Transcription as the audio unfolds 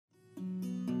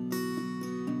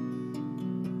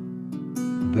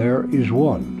There is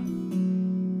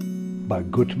One by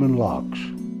Gutman Locks.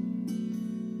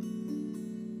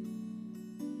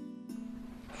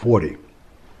 40.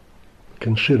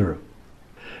 Consider.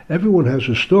 Everyone has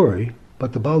a story,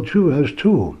 but the Baal Tshuva has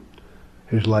two.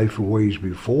 His life and ways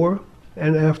before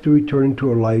and after returning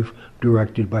to a life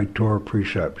directed by Torah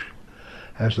precepts.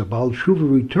 As the Baal Tshuva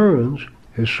returns,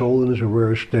 his soul is in a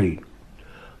rare state.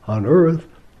 On earth,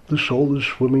 the soul is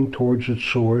swimming towards its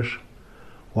source,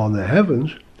 while in the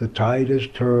heavens, the tide has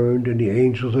turned and the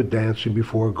angels are dancing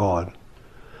before God.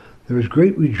 There is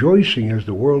great rejoicing as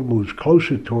the world moves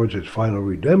closer towards its final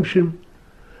redemption,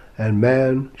 and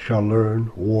man shall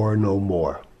learn war no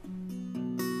more.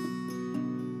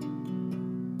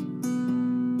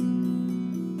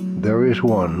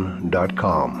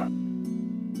 Thereisone.com